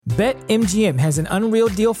BetMGM has an unreal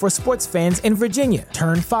deal for sports fans in Virginia.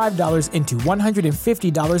 Turn $5 into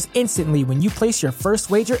 $150 instantly when you place your first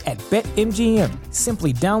wager at BetMGM.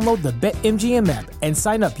 Simply download the BetMGM app and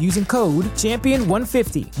sign up using code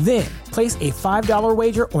Champion150. Then, place a $5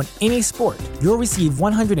 wager on any sport. You'll receive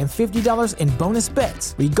 $150 in bonus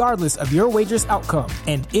bets, regardless of your wager's outcome.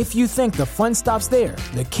 And if you think the fun stops there,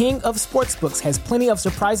 the King of Sportsbooks has plenty of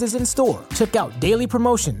surprises in store. Check out daily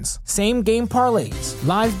promotions, same-game parlays,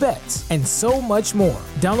 live bets, and so much more.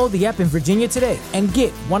 Download the app in Virginia today and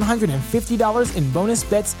get $150 in bonus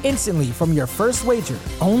bets instantly from your first wager.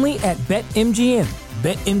 Only at BetMGM.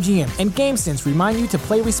 BetMGM and GameSense remind you to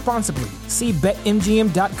play responsibly. See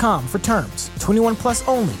BetMGM.com for terms. 21 plus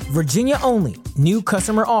only. Virginia only. New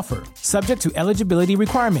customer offer. Subject to eligibility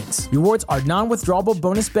requirements. Rewards are non-withdrawable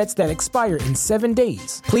bonus bets that expire in 7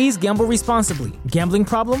 days. Please gamble responsibly. Gambling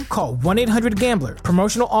problem? Call 1-800-GAMBLER.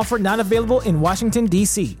 Promotional offer not available in Washington,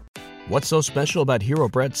 D.C. What's so special about Hero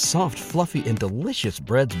Bread's soft, fluffy, and delicious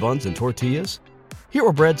breads, buns, and tortillas?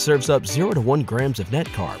 Hero Bread serves up 0 to 1 grams of net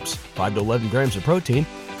carbs, 5 to 11 grams of protein,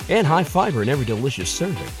 and high fiber in every delicious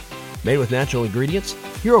serving. Made with natural ingredients,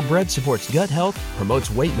 Hero Bread supports gut health, promotes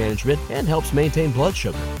weight management, and helps maintain blood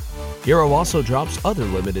sugar. Hero also drops other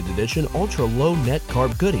limited edition ultra-low net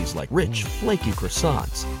carb goodies like rich, flaky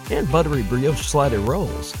croissants and buttery brioche slider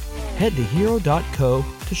rolls. Head to hero.co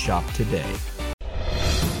to shop today.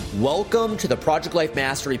 Welcome to the Project Life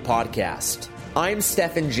Mastery Podcast. I'm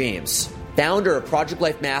Stephen James, founder of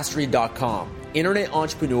ProjectLifeMastery.com, internet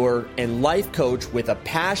entrepreneur and life coach with a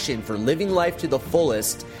passion for living life to the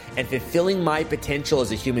fullest and fulfilling my potential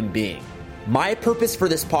as a human being. My purpose for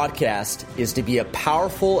this podcast is to be a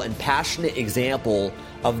powerful and passionate example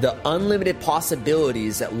of the unlimited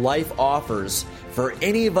possibilities that life offers for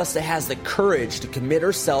any of us that has the courage to commit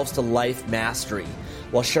ourselves to life mastery,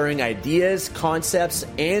 while sharing ideas, concepts,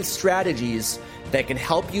 and strategies that can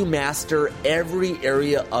help you master every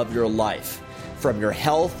area of your life, from your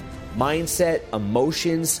health, mindset,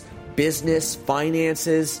 emotions, business,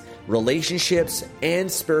 finances, relationships,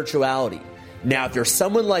 and spirituality. Now, if you're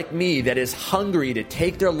someone like me that is hungry to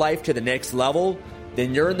take their life to the next level,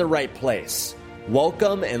 then you're in the right place.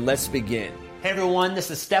 Welcome, and let's begin. Hey everyone,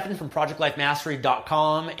 this is Stephen from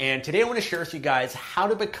ProjectLifeMastery.com, and today I want to share with you guys how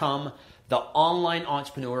to become the online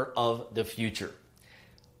entrepreneur of the future.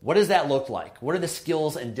 What does that look like? What are the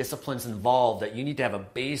skills and disciplines involved that you need to have a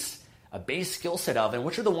base skill set of, and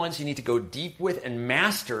which are the ones you need to go deep with and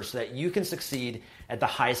master so that you can succeed at the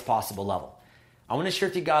highest possible level? I want to share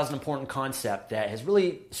with you guys an important concept that has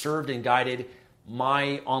really served and guided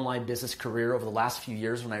my online business career over the last few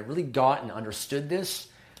years when I really got and understood this,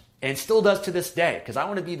 and still does to this day, because I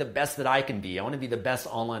want to be the best that I can be. I want to be the best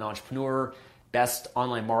online entrepreneur, best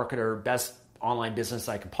online marketer, best online business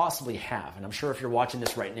I can possibly have. And I'm sure if you're watching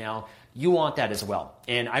this right now, you want that as well.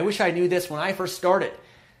 And I wish I knew this when I first started.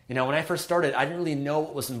 When I first started, I didn't really know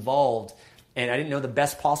what was involved, and I didn't know the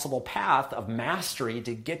best possible path of mastery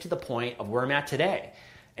to get to the point of where I'm at today.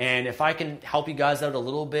 And if I can help you guys out a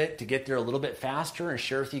little bit to get there a little bit faster and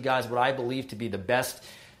share with you guys what I believe to be the best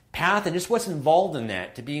path and just what's involved in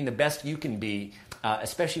that to being the best you can be,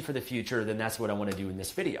 especially for the future, then that's what I want to do in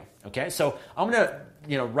this video. Okay, so I'm going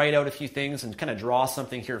to write out a few things and kind of draw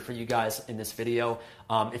something here for you guys in this video.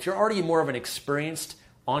 If you're already more of an experienced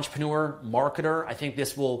entrepreneur, marketer, I think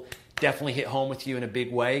this will definitely hit home with you in a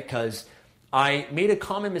big way, because I made a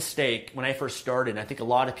common mistake when I first started, and I think a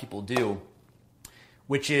lot of people do,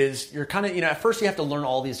 which is you're kind of, at first you have to learn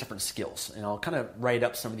all these different skills, and I'll kind of write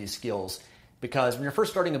up some of these skills, because when you're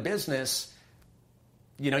first starting a business,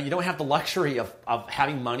 you don't have the luxury of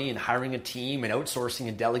having money and hiring a team and outsourcing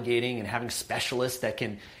and delegating and having specialists that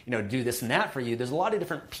can, do this and that for you. There's a lot of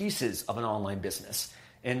different pieces of an online business.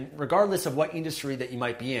 And regardless of what industry that you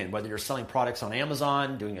might be in, whether you're selling products on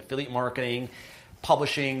Amazon, doing affiliate marketing,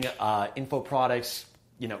 publishing, info products,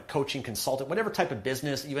 coaching, consulting, whatever type of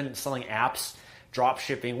business, even selling apps, drop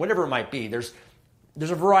shipping, whatever it might be, there's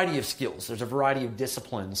a variety of skills. There's a variety of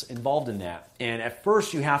disciplines involved in that. And at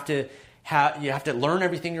first you have to learn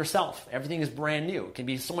everything yourself. Everything is brand new. It can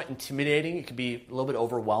be somewhat intimidating. It can be a little bit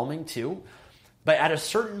overwhelming too. But at a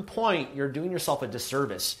certain point, you're doing yourself a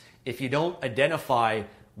disservice if you don't identify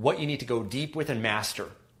what you need to go deep with and master.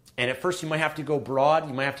 And at first you might have to go broad,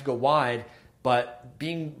 you might have to go wide, but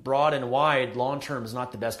being broad and wide long-term is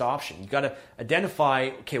not the best option. You've got to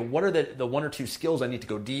identify, okay, what are the one or two skills I need to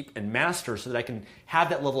go deep and master so that I can have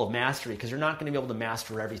that level of mastery, because you're not going to be able to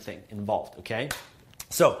master everything involved, okay?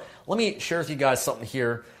 So let me share with you guys something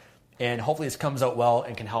here, and hopefully this comes out well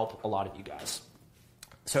and can help a lot of you guys.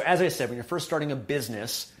 So as I said, when you're first starting a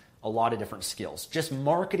business, a lot of different skills. Just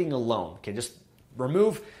marketing alone, okay, just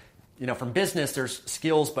remove, from business, there's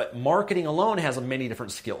skills, but marketing alone has many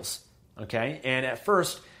different skills, okay? And at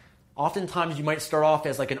first, oftentimes you might start off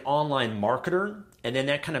as like an online marketer, and then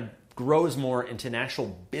that kind of grows more into an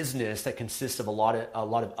actual business that consists of a lot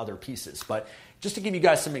of other pieces. But just to give you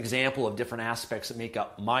guys some example of different aspects that make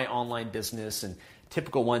up my online business and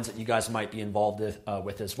typical ones that you guys might be involved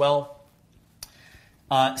with as well.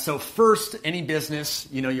 So first, any business,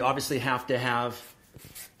 you obviously have to have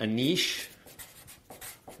a niche.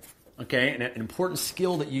 Okay, and an important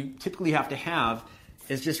skill that you typically have to have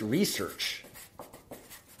is just research.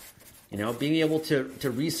 Being able to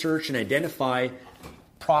research and identify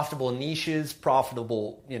profitable niches,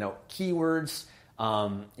 profitable, keywords,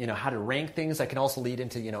 how to rank things. That can also lead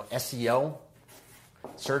into, SEO,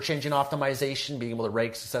 search engine optimization, being able to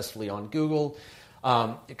rank successfully on Google.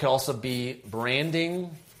 It could also be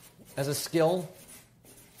branding as a skill,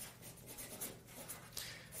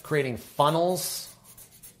 creating funnels.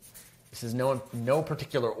 This is no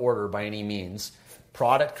particular order by any means.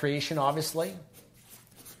 Product creation, obviously.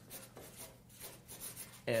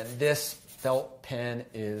 And this felt pen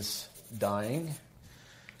is dying.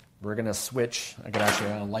 We're going to switch. I got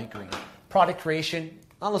actually a light green. Product creation,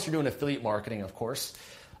 unless you're doing affiliate marketing, of course.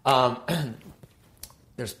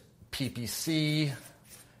 There's PPC.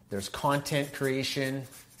 There's content creation.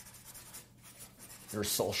 There's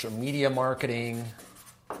social media marketing.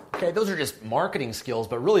 Okay, those are just marketing skills,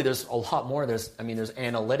 but really there's a lot more. There's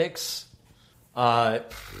analytics.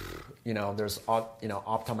 There's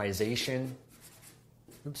optimization.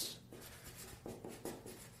 Oops.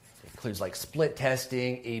 It includes like split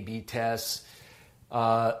testing, A/B tests.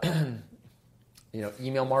 Email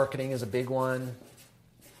marketing is a big one.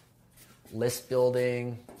 List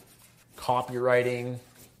building, copywriting.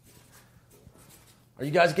 Are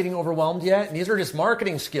you guys getting overwhelmed yet? And these are just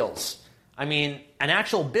marketing skills. An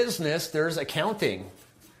actual business, there's accounting.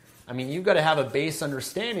 You've got to have a base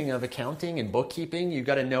understanding of accounting and bookkeeping. You've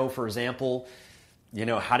got to know, for example,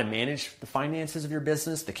 how to manage the finances of your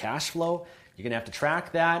business, the cash flow. You're going to have to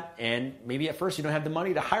track that. And maybe at first you don't have the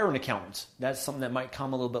money to hire an accountant. That's something that might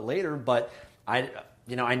come a little bit later. But I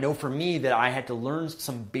know for me that I had to learn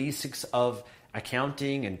some basics of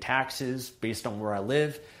accounting and taxes based on where I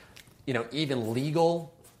live. Even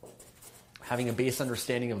legal, having a base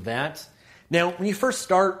understanding of that. Now, when you first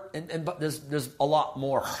start, and there's a lot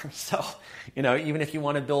more. So, even if you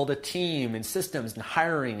want to build a team and systems and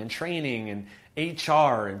hiring and training and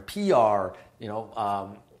HR and PR,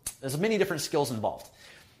 there's many different skills involved.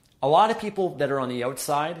 A lot of people that are on the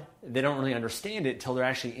outside, they don't really understand it until they're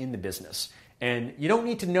actually in the business. And you don't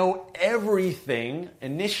need to know everything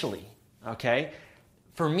initially, okay?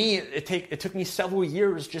 For me, it took me several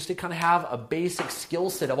years just to kind of have a basic skill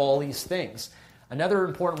set of all these things. Another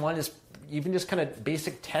important one is even just kind of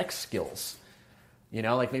basic tech skills.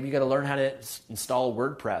 Like maybe you got to learn how to install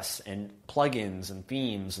WordPress and plugins and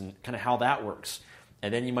themes and kind of how that works.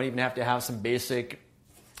 And then you might even have to have some basic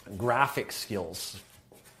graphic skills.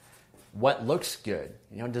 What looks good,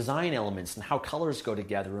 design elements and how colors go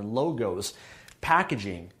together and logos,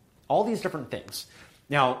 packaging, all these different things.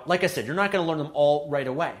 Now, like I said, you're not going to learn them all right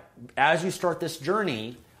away. As you start this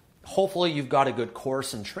journey, hopefully you've got a good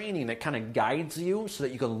course and training that kind of guides you so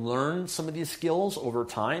that you can learn some of these skills over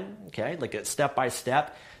time, okay, like a step by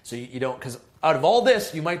step. So you don't, because out of all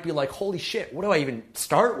this, you might be like, holy shit, what do I even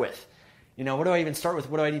start with? What do I even start with?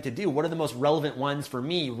 What do I need to do? What are the most relevant ones for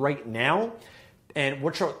me right now? And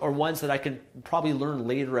which are ones that I can probably learn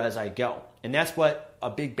later as I go. And that's what a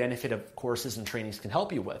big benefit of courses and trainings can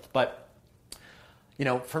help you with. But,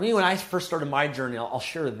 for me, when I first started my journey, I'll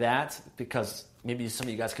share that because maybe some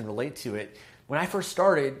of you guys can relate to it. When I first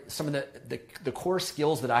started, some of the core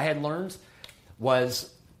skills that I had learned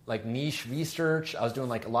was like niche research. I was doing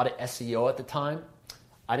like a lot of SEO at the time.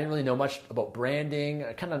 I didn't really know much about branding.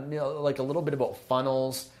 I kind of like a little bit about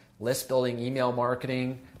funnels, list building, email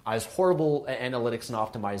marketing. I was horrible at analytics and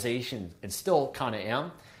optimization and still kind of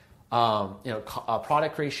am.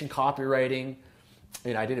 Product creation, copywriting.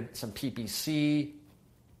 I did some PPC.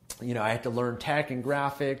 I had to learn tech and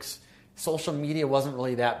graphics. Social media wasn't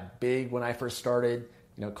really that big when I first started.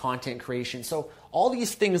 Content creation. So all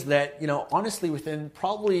these things that, honestly, within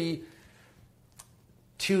probably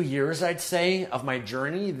 2 years, I'd say, of my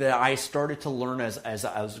journey that I started to learn as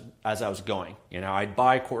I was going. I'd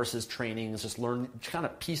buy courses, trainings, just kind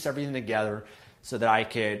of piece everything together so that I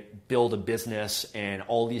could build a business and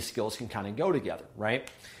all these skills can kind of go together, right?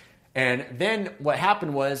 And then what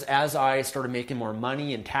happened was as I started making more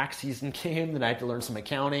money and tax season came, then I had to learn some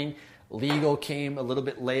accounting. Legal came a little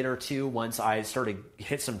bit later too once I started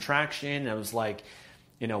hit some traction. I was like,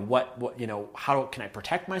 how can I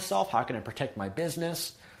protect myself? How can I protect my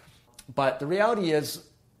business? But the reality is,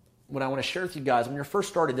 what I want to share with you guys, when you're first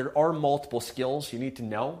started, there are multiple skills you need to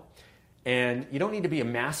know, and you don't need to be a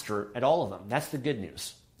master at all of them. That's the good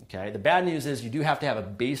news. Okay. The bad news is you do have to have a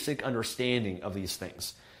basic understanding of these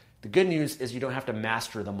things. The good news is you don't have to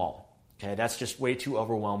master them all. Okay. That's just way too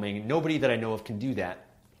overwhelming. Nobody that I know of can do that.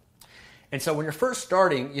 And so when you're first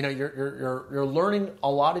starting, you're learning a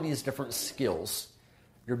lot of these different skills.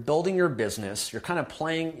 You're building your business. You're kind of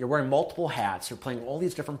playing. You're wearing multiple hats. You're playing all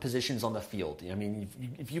these different positions on the field. I mean,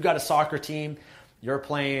 if you got a soccer team, you're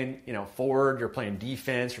playing, forward. You're playing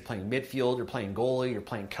defense. You're playing midfield. You're playing goalie. You're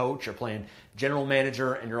playing coach. You're playing general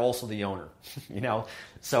manager, and you're also the owner.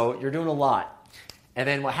 So you're doing a lot. And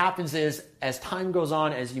then what happens is, as time goes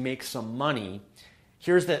on, as you make some money,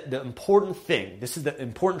 here's the important thing. This is the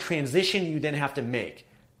important transition you then have to make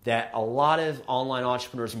that a lot of online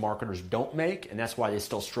entrepreneurs and marketers don't make, and that's why they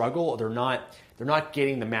still struggle. They're not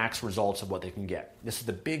getting the max results of what they can get. This is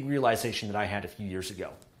the big realization that I had a few years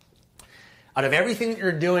ago. Out of everything that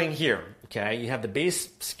you're doing here, okay, you have the base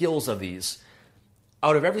skills of these.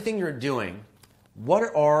 Out of everything you're doing, what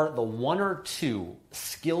are the one or two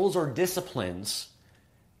skills or disciplines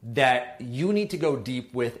that you need to go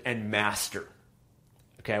deep with and master?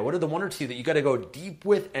 Okay, what are the one or two that you got to go deep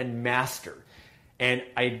with and master? And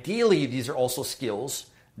ideally, these are also skills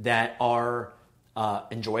that are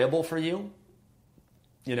enjoyable for you.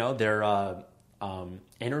 They're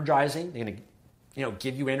energizing. They're going to,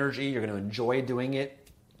 give you energy. You're going to enjoy doing it.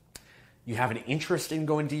 You have an interest in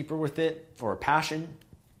going deeper with it, or a passion.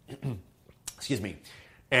 Excuse me.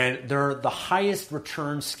 And they're the highest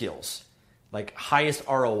return skills, like highest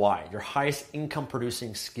ROI, your highest income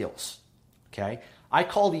producing skills. Okay. I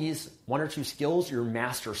call these one or two skills your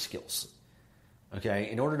master skills.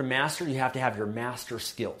 Okay, in order to master, you have to have your master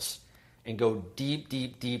skills and go deep,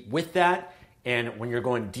 deep, deep with that. And when you're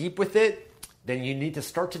going deep with it, then you need to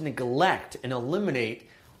start to neglect and eliminate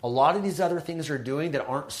a lot of these other things you're doing that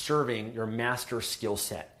aren't serving your master skill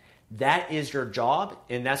set. That is your job,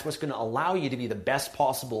 and that's what's going to allow you to be the best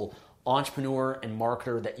possible entrepreneur and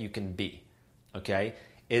marketer that you can be. Okay,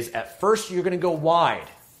 is at first you're going to go wide.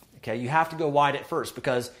 Okay, you have to go wide at first,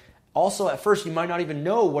 because also at first you might not even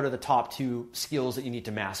know what are the top two skills that you need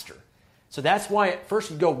to master. So that's why at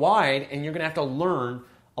first you go wide, and you're going to have to learn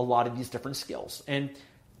a lot of these different skills. And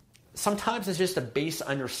sometimes it's just a base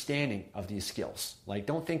understanding of these skills. Like,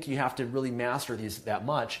 don't think you have to really master these that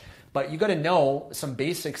much, but you got to know some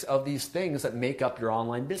basics of these things that make up your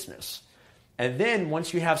online business. And then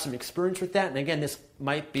once you have some experience with that, and again, this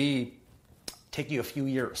might take you a few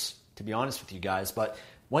years, to be honest with you guys, but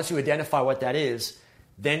once you identify what that is,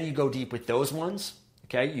 then you go deep with those ones.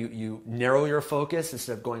 Okay, you narrow your focus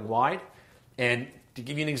instead of going wide. And to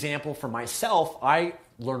give you an example for myself, I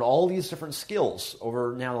learned all these different skills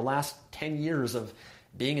over now the last 10 years of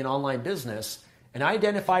being in online business. And I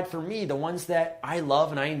identified for me the ones that I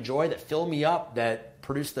love and I enjoy, that fill me up, that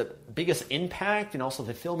produce the biggest impact, and also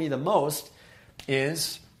that fill me the most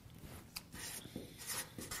is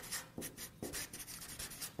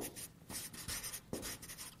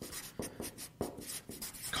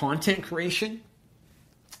content creation.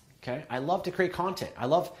 Okay, I love to create content. I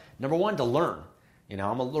love, number one, to learn.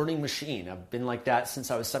 I'm a learning machine. I've been like that since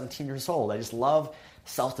I was 17 years old. I just love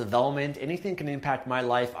self-development. Anything can impact my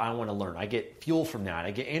life, I want to learn. I get fuel from that.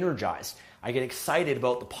 I get energized. I get excited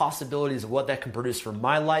about the possibilities of what that can produce for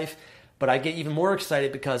my life. But I get even more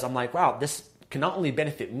excited because I'm like, wow, this can not only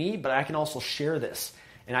benefit me, but I can also share this.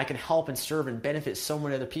 And I can help and serve and benefit so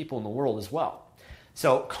many other people in the world as well.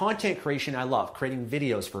 So content creation, I love. Creating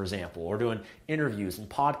videos, for example, or doing interviews and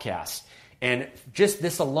podcasts. And just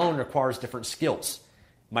this alone requires different skills.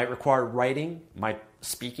 Might require writing, might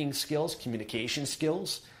speaking skills, communication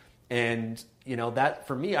skills. And, that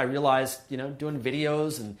for me, I realized, doing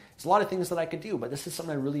videos, and there's a lot of things that I could do, but this is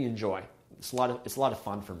something I really enjoy. It's a lot of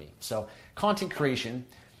fun for me. So content creation.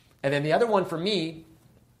 And then the other one for me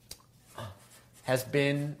has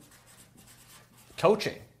been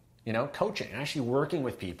coaching. Coaching, actually working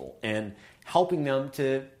with people and helping them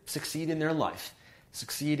to succeed in their life,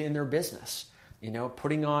 succeed in their business,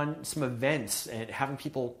 putting on some events and having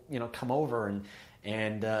people, come over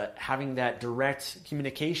and having that direct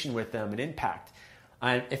communication with them and impact.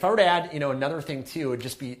 And if I were to add, another thing too, it would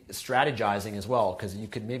just be strategizing as well, because you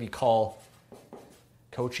could maybe call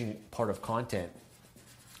coaching part of content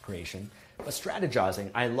creation, but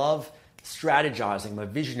strategizing. I love strategizing. I'm a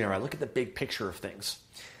visionary. I look at the big picture of things.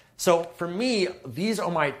 So for me, these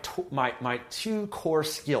are my two core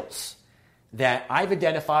skills that I've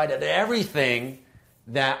identified at everything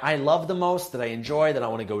that I love the most, that I enjoy, that I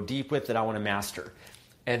want to go deep with, that I want to master.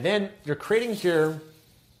 And then you're creating here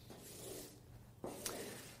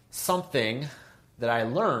something that I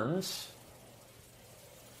learned.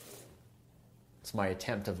 It's my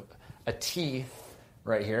attempt of a T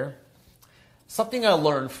right here. Something I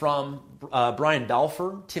learned from Brian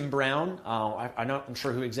Balfour, Tim Brown. I'm not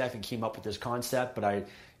sure who exactly came up with this concept, but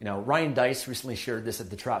Ryan Dice recently shared this at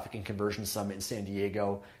the Traffic and Conversion Summit in San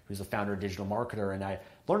Diego, who's the founder of Digital Marketer. And I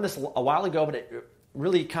learned this a while ago, but it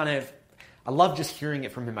really I love just hearing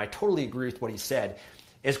it from him. I totally agree with what he said.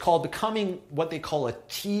 It's called becoming what they call a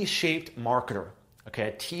T-shaped marketer. Okay,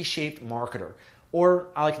 a T-shaped marketer. Or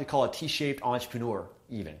I like to call it a T-shaped entrepreneur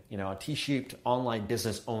even, a T-shaped online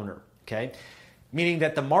business owner, okay? Meaning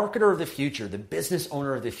that the marketer of the future, the business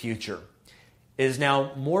owner of the future, is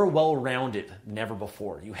now more well-rounded than ever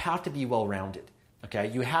before. You have to be well-rounded,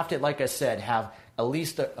 okay? You have to, like I said, have at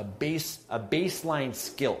least a baseline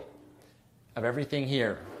skill of everything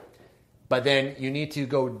here. But then you need to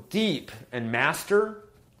go deep and master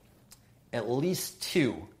at least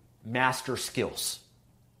two master skills.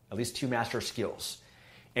 At least two master skills.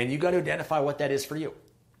 And you got to identify what that is for you.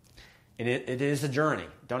 And it is a journey.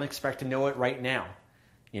 Don't expect to know it right now.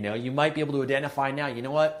 You might be able to identify now, you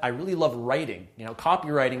know what? I really love writing.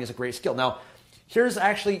 Copywriting is a great skill. Now, here's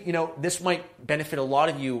actually, this might benefit a lot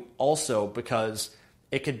of you also because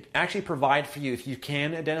it could actually provide for you if you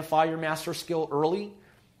can identify your master skill early.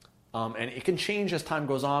 And it can change as time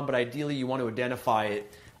goes on, but ideally you want to identify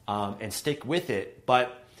it and stick with it.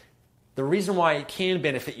 But the reason why it can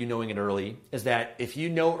benefit you knowing it early is that if you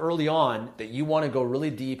know early on that you want to go really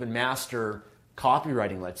deep and master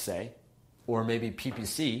copywriting, let's say, or maybe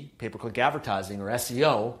PPC, pay-per-click advertising, or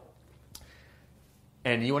SEO,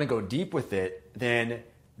 and you want to go deep with it, then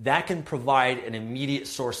that can provide an immediate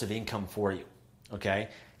source of income for you, okay?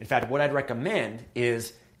 In fact, what I'd recommend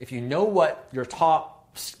is if you know what your top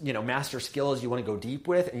master skills you want to go deep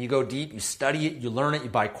with, and you go deep, you study it, you learn it, you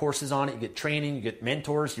buy courses on it, you get training, you get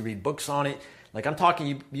mentors, you read books on it. Like I'm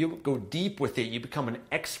talking, you go deep with it, you become an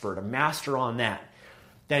expert, a master on that.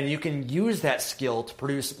 Then you can use that skill to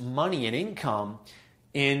produce money and income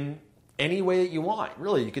in any way that you want.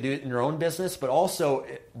 Really, you could do it in your own business, but also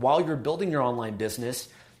while you're building your online business,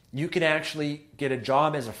 you can actually get a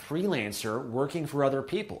job as a freelancer working for other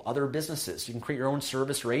people, other businesses. You can create your own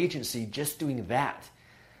service or agency just doing that.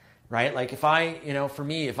 Right? Like if for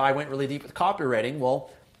me, if I went really deep with copywriting, well,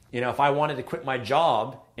 if I wanted to quit my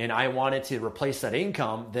job and I wanted to replace that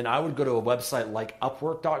income, then I would go to a website like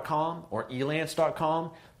Upwork.com or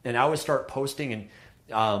Elance.com, and I would start posting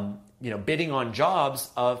and, bidding on jobs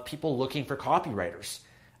of people looking for copywriters.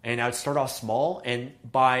 And I would start off small, and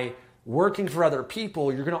by working for other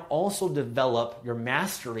people, you're going to also develop your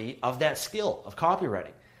mastery of that skill of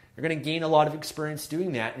copywriting. You're going to gain a lot of experience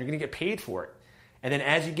doing that, and you're going to get paid for it. And then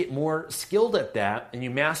as you get more skilled at that and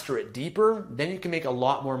you master it deeper, then you can make a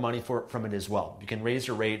lot more money from it as well. You can raise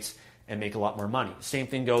your rates and make a lot more money. Same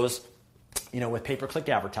thing goes, with pay-per-click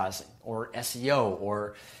advertising or SEO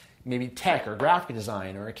or maybe tech or graphic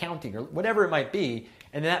design or accounting or whatever it might be.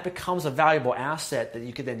 And that becomes a valuable asset that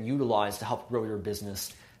you could then utilize to help grow your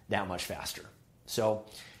business that much faster. So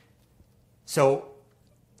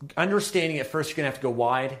understanding at first you're going to have to go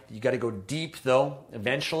wide. You got to go deep though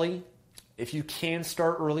eventually. If you can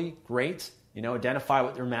start early, great. Identify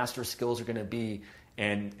what your master skills are going to be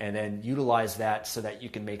and then utilize that so that you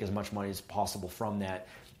can make as much money as possible from that.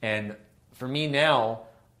 And for me now,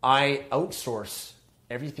 I outsource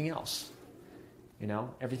everything else.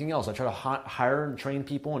 Everything else. I try to hire and train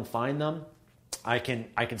people and find them. I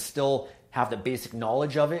can still have the basic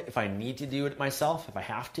knowledge of it if I need to do it myself, if I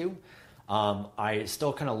have to. I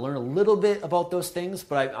still kind of learn a little bit about those things,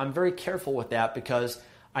 but I'm very careful with that because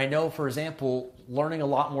I know, for example, learning a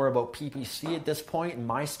lot more about PPC at this point in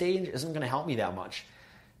my stage isn't going to help me that much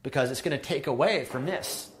because it's going to take away from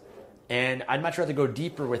this. And I'd much rather go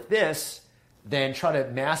deeper with this than try to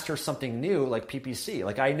master something new like PPC.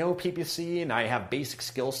 Like I know PPC and I have basic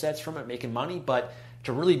skill sets from it making money, but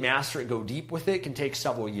to really master it, go deep with it can take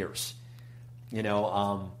several years. And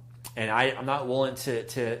I'm not willing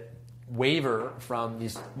to waver from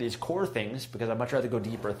these core things because I'd much rather go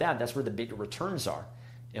deeper at that. That's where the bigger returns are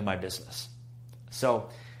in my business. So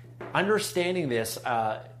understanding this,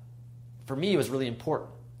 for me, was really important.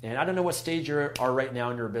 And I don't know what stage you are right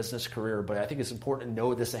now in your business career, but I think it's important to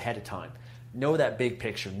know this ahead of time. Know that big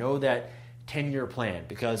picture. Know that 10-year plan.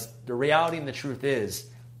 Because the reality and the truth is,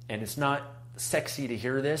 and it's not sexy to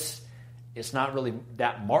hear this, it's not really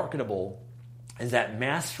that marketable, is that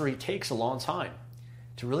mastery takes a long time.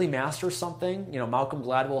 To really master something, Malcolm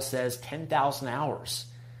Gladwell says 10,000 hours.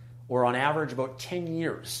 Or on average about 10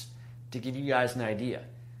 years, to give you guys an idea.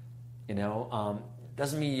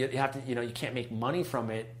 Doesn't mean you have to, you can't make money from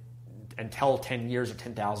it until 10 years or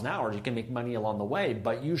 10,000 hours. You can make money along the way,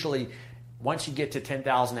 but usually once you get to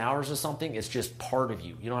 10,000 hours or something, it's just part of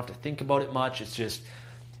you. You don't have to think about it much. It's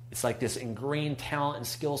like this ingrained talent and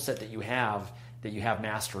skill set that you have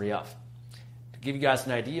mastery of. To give you guys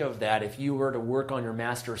an idea of that, if you were to work on your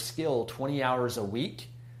master skill 20 hours a week,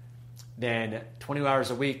 then 20 hours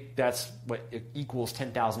a week, that's what equals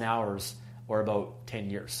 10,000 hours or about 10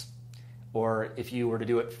 years. Or if you were to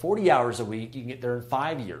do it 40 hours a week, you can get there in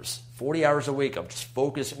 5 years. 40 hours a week of just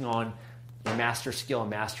focusing on your master skill and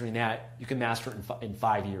mastering that, you can master it in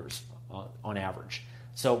 5 years on average.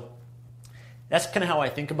 So that's kind of how I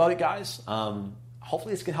think about it, guys.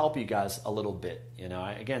 Hopefully this can help you guys a little bit.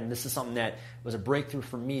 Again, this is something that was a breakthrough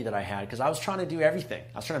for me that I had because I was trying to do everything.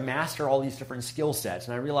 I was trying to master all these different skill sets,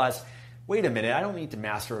 and I realized, wait a minute, I don't need to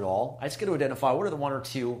master it all. I just get to identify what are the one or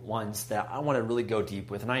two ones that I want to really go deep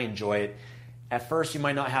with, and I enjoy it. At first, you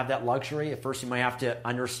might not have that luxury. At first, you might have to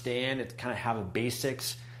understand and kind of have the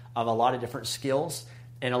basics of a lot of different skills.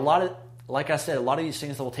 And like I said, a lot of these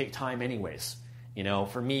things will take time anyways.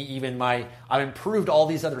 For me, I've improved all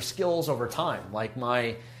these other skills over time, like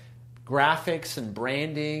my graphics and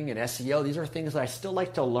branding and SEO. These are things that I still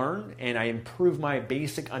like to learn, and I improve my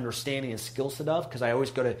basic understanding and skill set of because I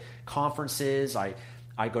always go to conferences. I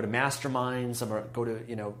go to masterminds. I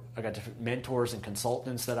got different mentors and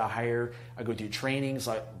consultants that I hire. I go do trainings.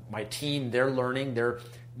 My team, they're learning. They're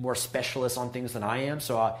more specialists on things than I am.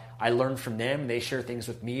 So I learn from them. They share things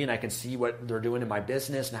with me, and I can see what they're doing in my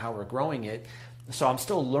business and how we're growing it. So I'm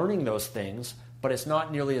still learning those things, but it's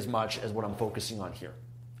not nearly as much as what I'm focusing on here.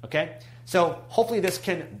 Okay? So hopefully this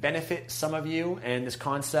can benefit some of you and this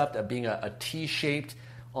concept of being a T-shaped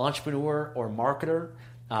entrepreneur or marketer,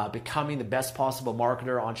 becoming the best possible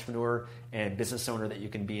marketer, entrepreneur, and business owner that you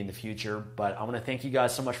can be in the future. But I want to thank you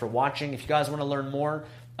guys so much for watching. If you guys want to learn more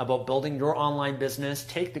about building your online business,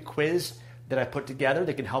 take the quiz that I put together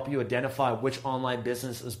that can help you identify which online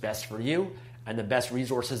business is best for you and the best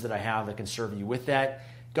resources that I have that can serve you with that.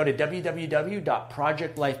 Go to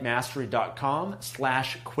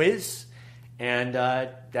www.projectlifemastery.com/quiz, and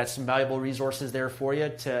that's some valuable resources there for you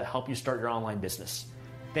to help you start your online business.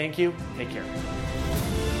 Thank you. Take care.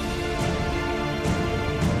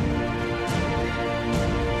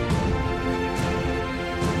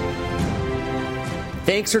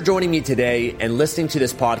 Thanks for joining me today and listening to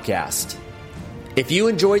this podcast. If you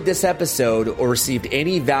enjoyed this episode or received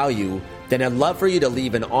any value, then I'd love for you to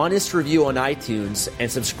leave an honest review on iTunes and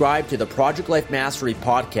subscribe to the Project Life Mastery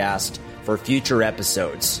podcast for future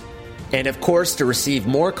episodes. And of course, to receive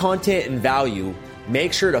more content and value,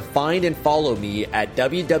 make sure to find and follow me at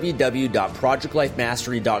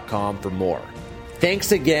www.projectlifemastery.com for more.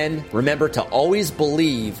 Thanks again. Remember to always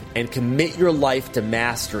believe and commit your life to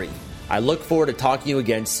mastery. I look forward to talking to you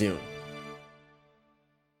again soon.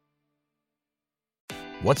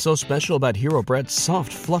 What's so special about Hero Bread's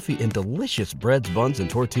soft, fluffy, and delicious breads, buns, and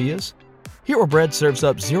tortillas? Hero Bread serves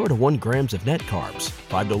up 0 to 1 grams of net carbs,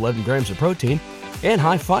 5 to 11 grams of protein, and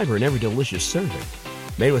high fiber in every delicious serving.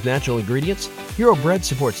 Made with natural ingredients, Hero Bread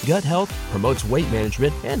supports gut health, promotes weight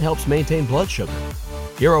management, and helps maintain blood sugar.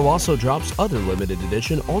 Hero also drops other limited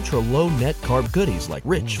edition ultra-low net carb goodies like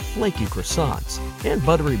rich, flaky croissants and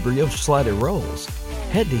buttery brioche slider rolls.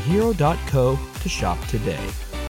 Head to hero.co to shop today.